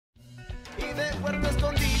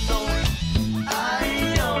escondido.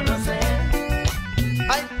 Ay, yo no sé.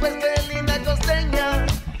 Ay, pues qué linda costeña.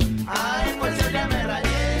 Ay, pues yo ya me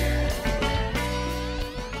rayé.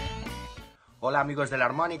 Hola amigos de la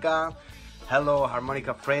Harmonica. Hello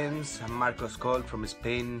Harmonica friends. I'm Marcos Coll from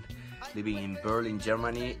Spain, living in Berlin,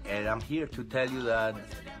 Germany, and I'm here to tell you that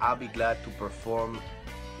I'll be glad to perform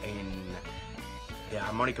in the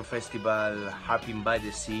Harmonica Festival Harpin By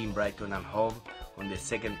The Sea in Brighton and Hove on the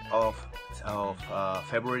 2nd of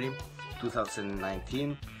February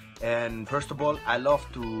 2019. And first of all, I love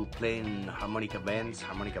to play in harmonica bands,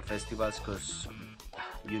 harmonica festivals, because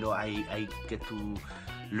you know I get to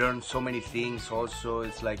learn so many things. Also,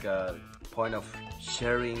 it's like a point of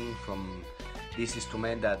sharing from this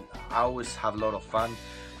instrument that I always have a lot of fun.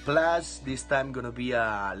 Plus, this time gonna be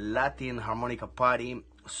a Latin harmonica party,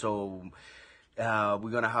 so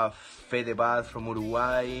we're gonna have Fede Bad from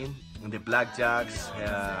Uruguay, the Blackjacks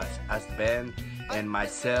as the band, and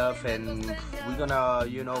myself, and we're gonna,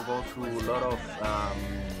 you know, go through a lot of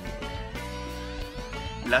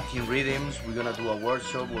Latin rhythms. We're gonna do a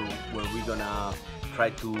workshop where we're gonna try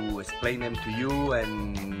to explain them to you,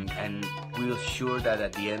 and we're sure that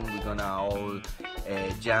at the end we're gonna all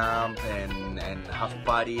jump and have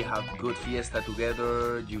party, have good fiesta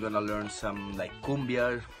together. You're gonna learn some like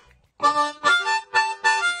cumbia.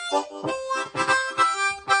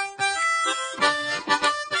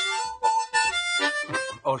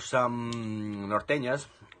 Or some norteñas.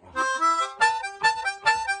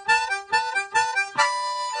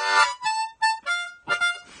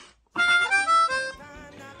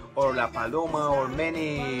 Or La Paloma, or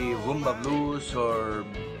many rumba blues, or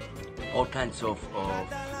all kinds of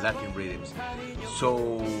Latin rhythms.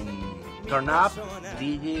 So turn up,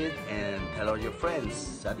 dig it, and tell all your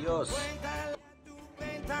friends. Adios.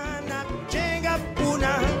 Llega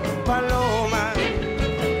una paloma,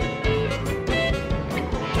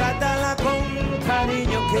 trátala con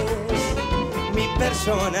cariño, que es mi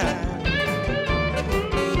persona.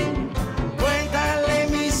 Cuéntale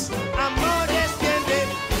mis amores, tiene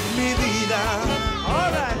mi vida.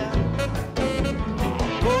 Órala,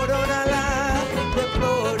 corónala de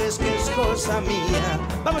flores, que es cosa mía.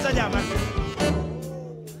 Vamos allá, Marco.